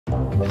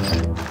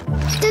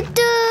Tut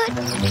tut.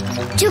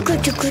 Cuku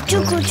cuku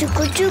cuku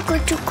cuku cuku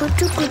cuku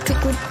cuku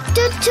cuku.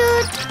 Tut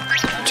tut.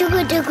 Cuku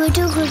cuku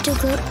cuku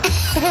cuku.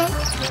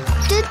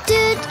 Tut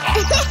tut.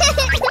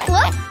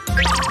 What?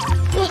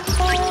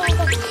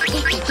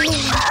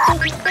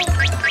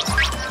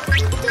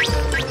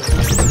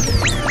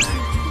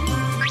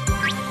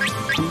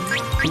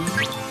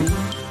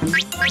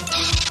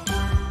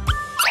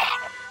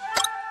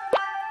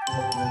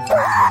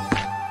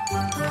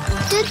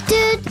 Tut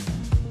tut.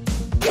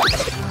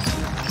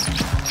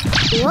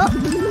 What?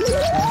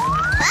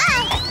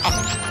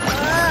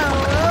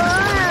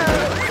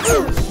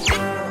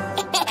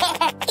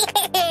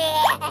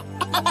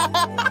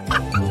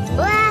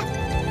 Wah,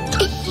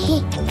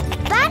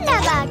 panda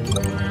bag.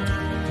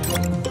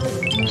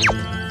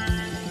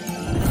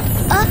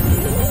 Oh,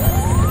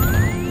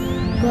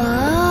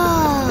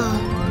 wow.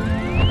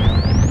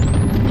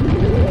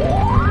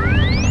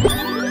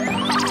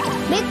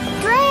 Big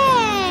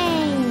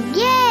brain!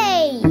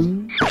 Yay!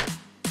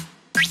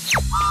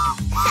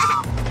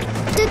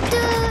 Tut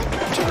tut,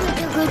 cuku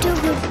cuku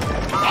cuku.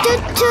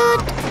 Tut tut,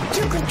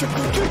 cuku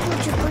cuku cuku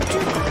cuku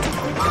cuku.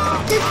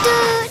 Tut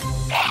tut.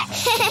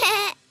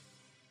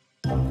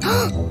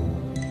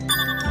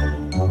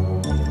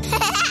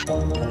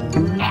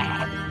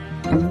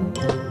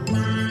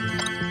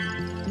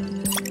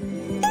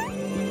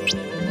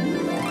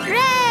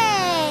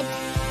 Red.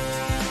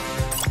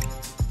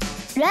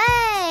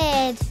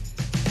 Red.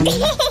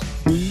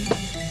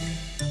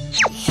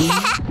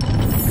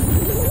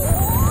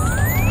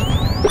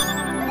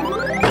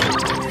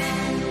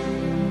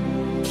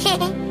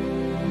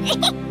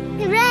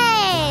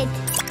 Red.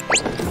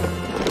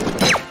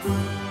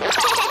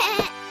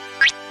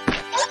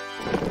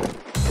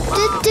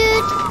 Tut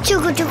tut.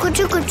 Cuku cuku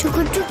cuku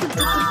cuku cuku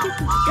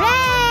cuku.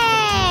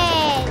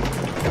 Red.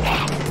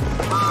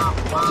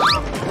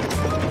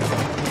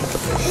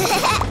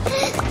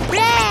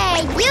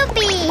 Red.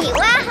 Yuppie.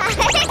 Wah.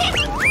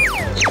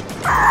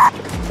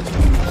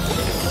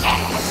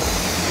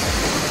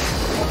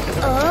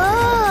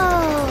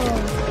 Oh.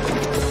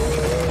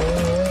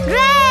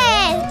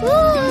 Red. Woo.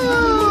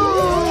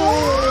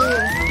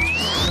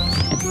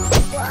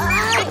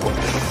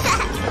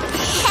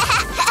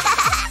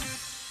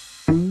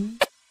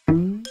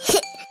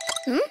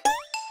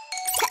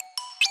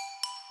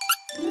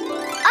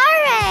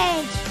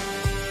 Orange.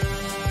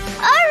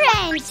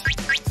 Orange.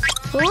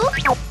 Ooh.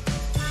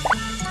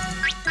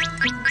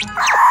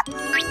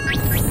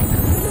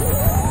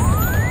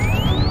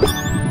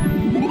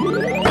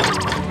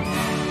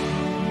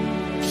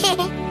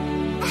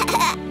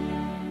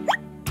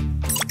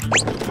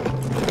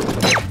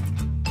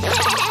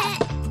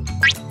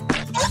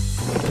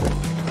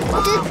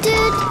 Tut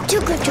tut.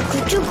 Cuku cuku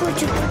cuku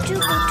cuku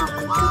cuku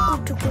cuku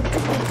cuku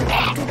cuku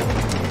cuku.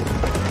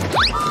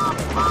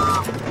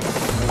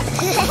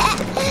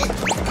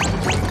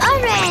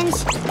 Orange.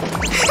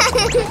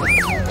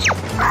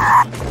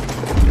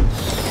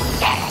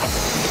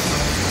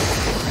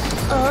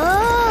 Oh.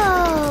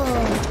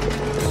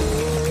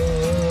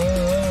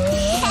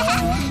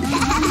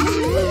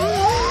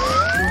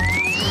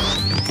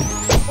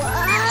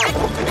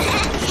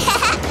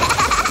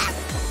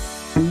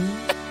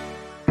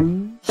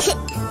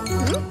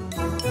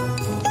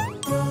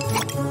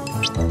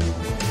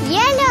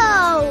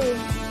 Yellow.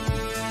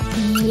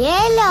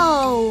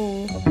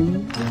 Yellow.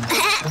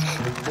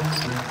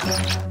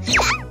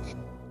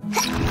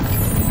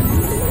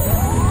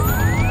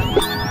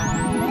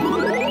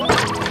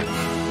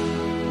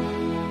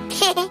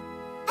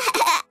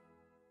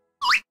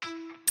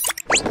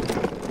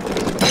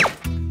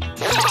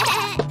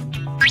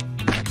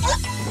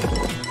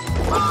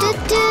 Tut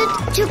tut.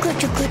 Cuku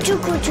cuku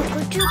cuku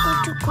cuku cuku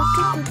cuku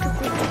cuku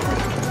cuku cuku.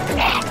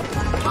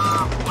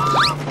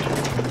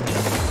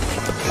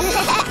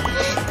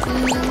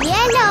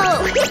 Yellow.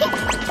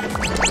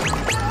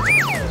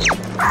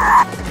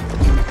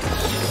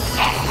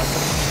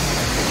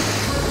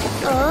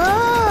 Oh.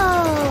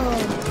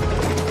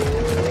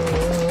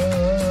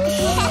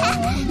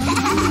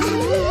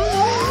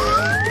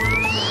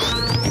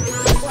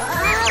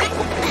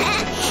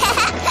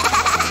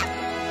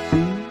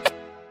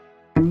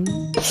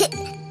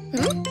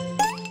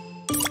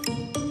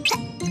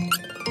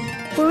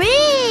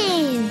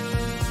 Green.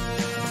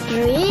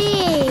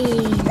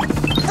 Green.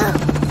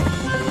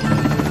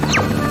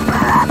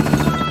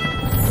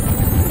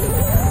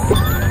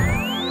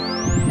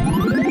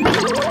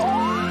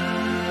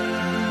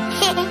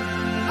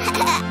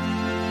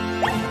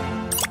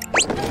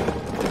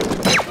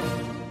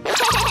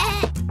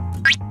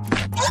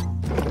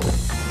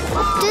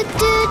 Tut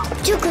tut.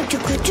 Cuku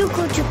cuku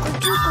cuku cuku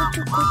cuku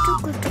cuku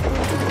cuku cuku.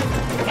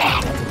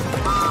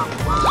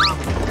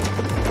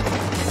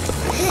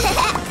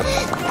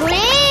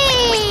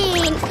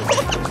 Green.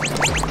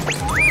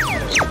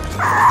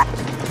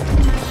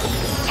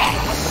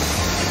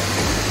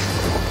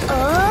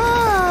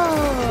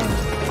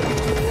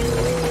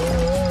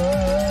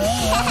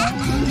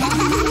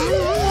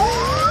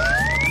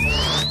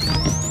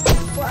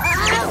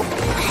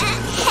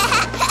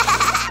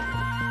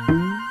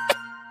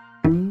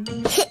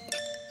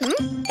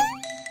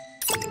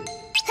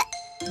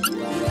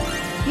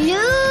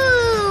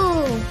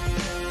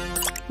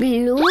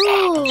 Blue.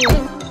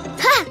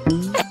 Ha!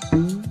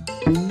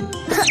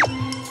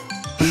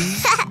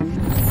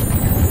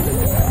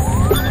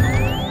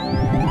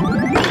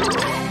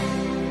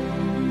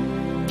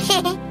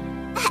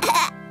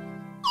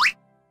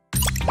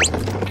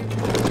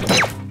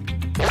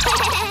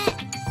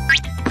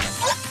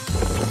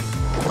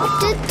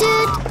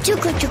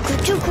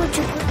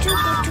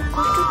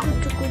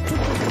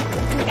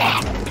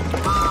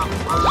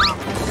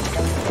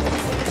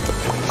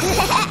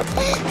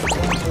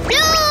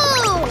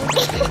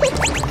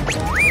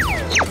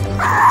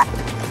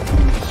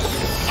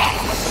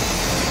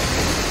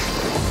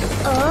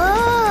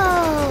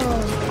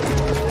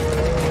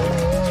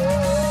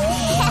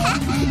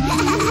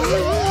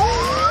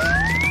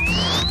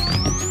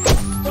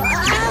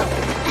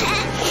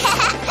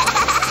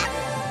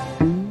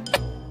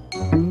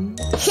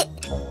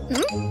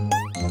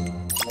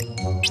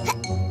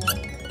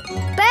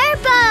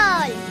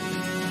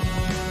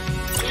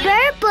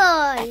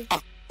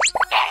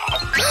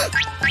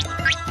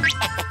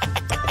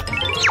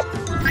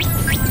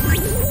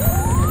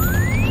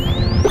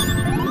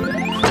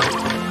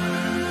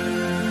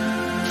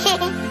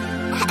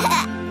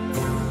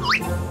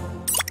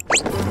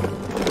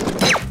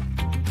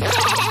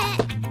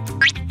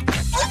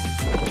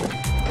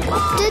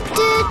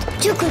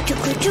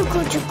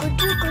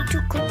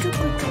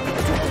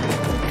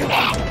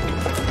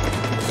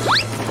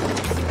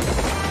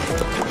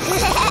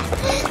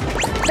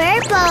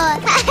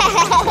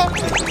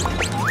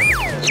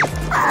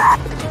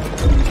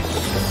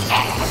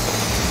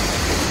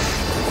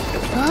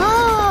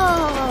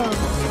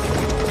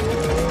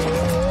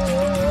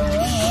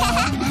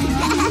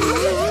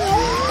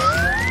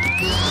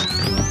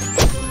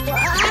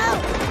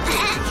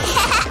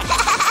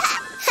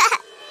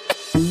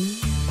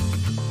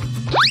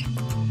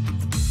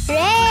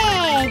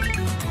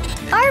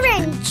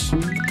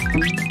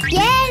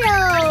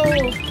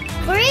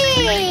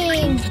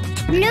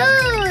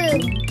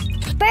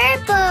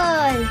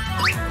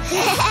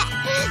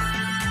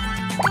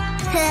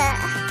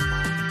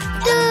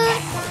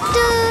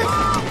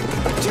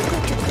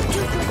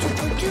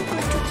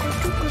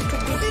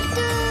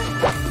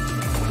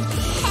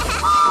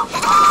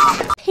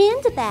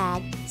 Panda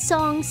Bag,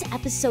 songs,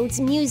 episodes,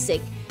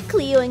 music.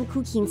 Cleo and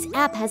Cuquin's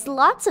app has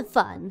lots of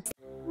fun.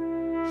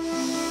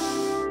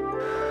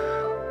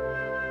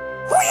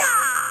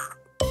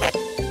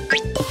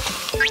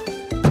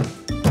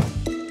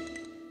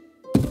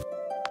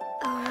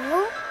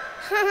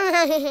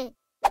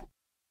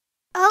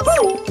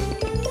 Oh.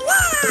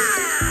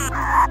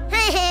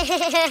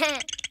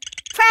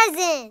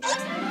 Present.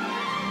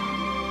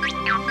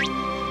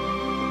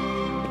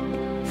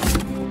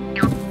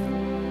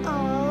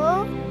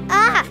 Oh.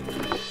 Ah.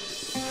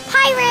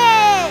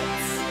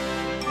 Pirates.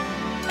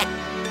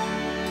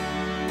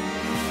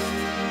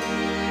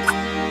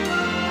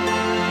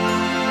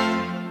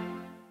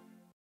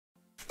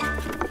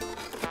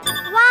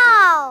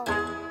 Wow.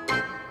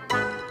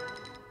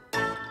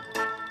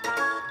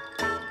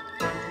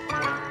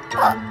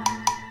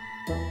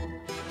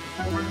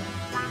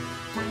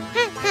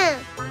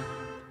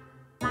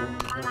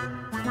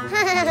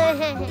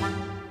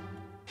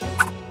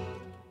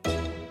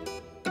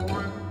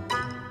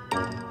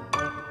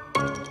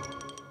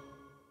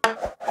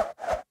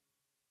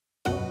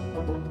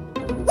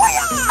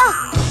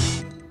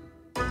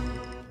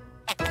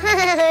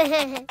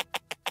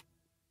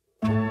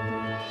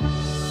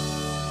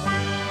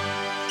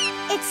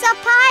 It's a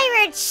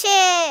pirate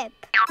ship.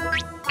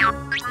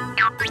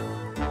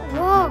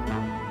 Whoa.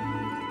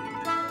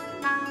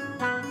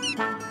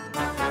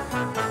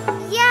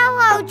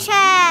 Yellow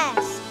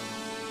chest.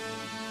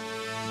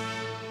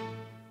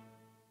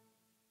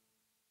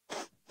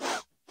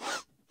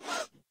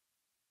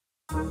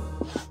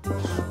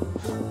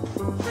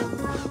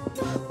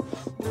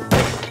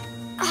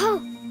 Oh.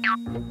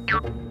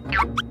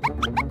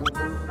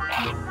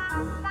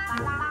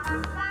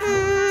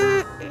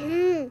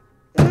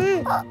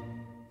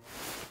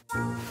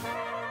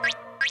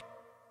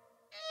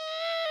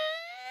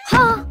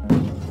 Huh.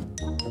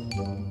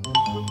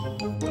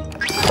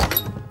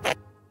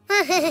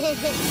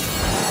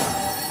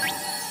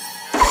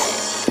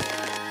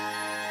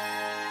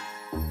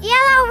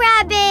 Yellow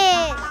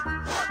rabbit.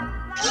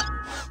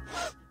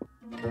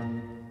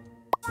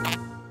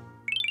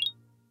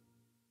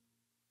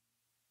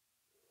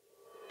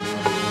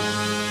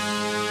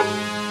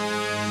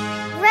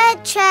 Red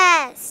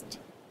chest.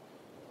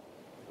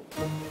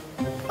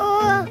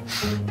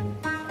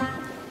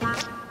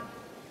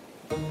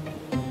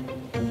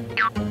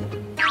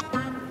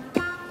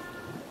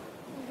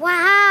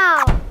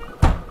 Wow.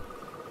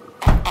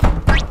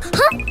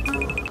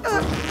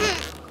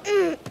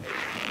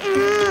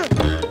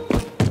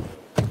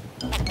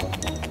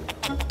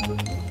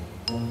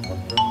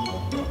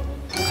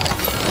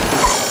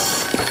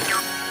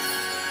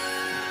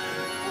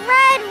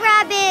 Red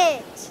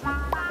rabbit.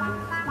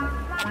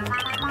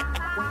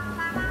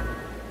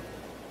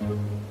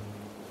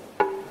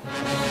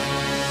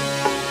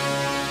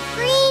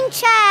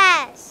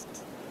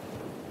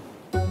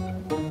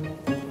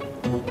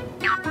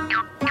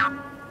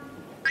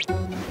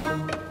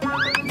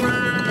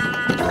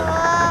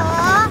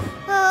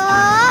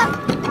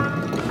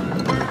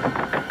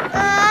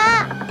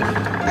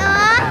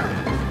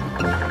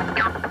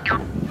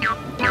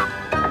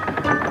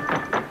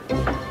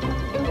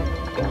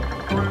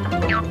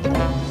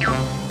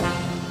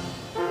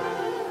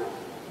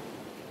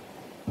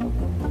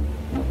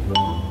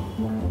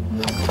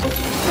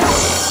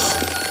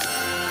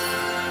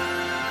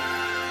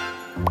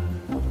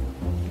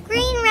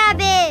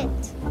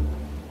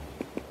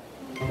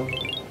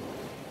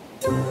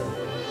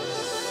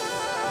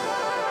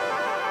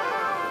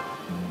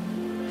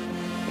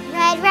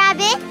 Red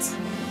rabbit,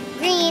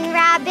 green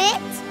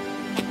rabbit,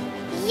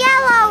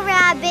 yellow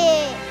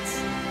rabbit.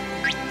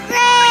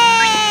 Great!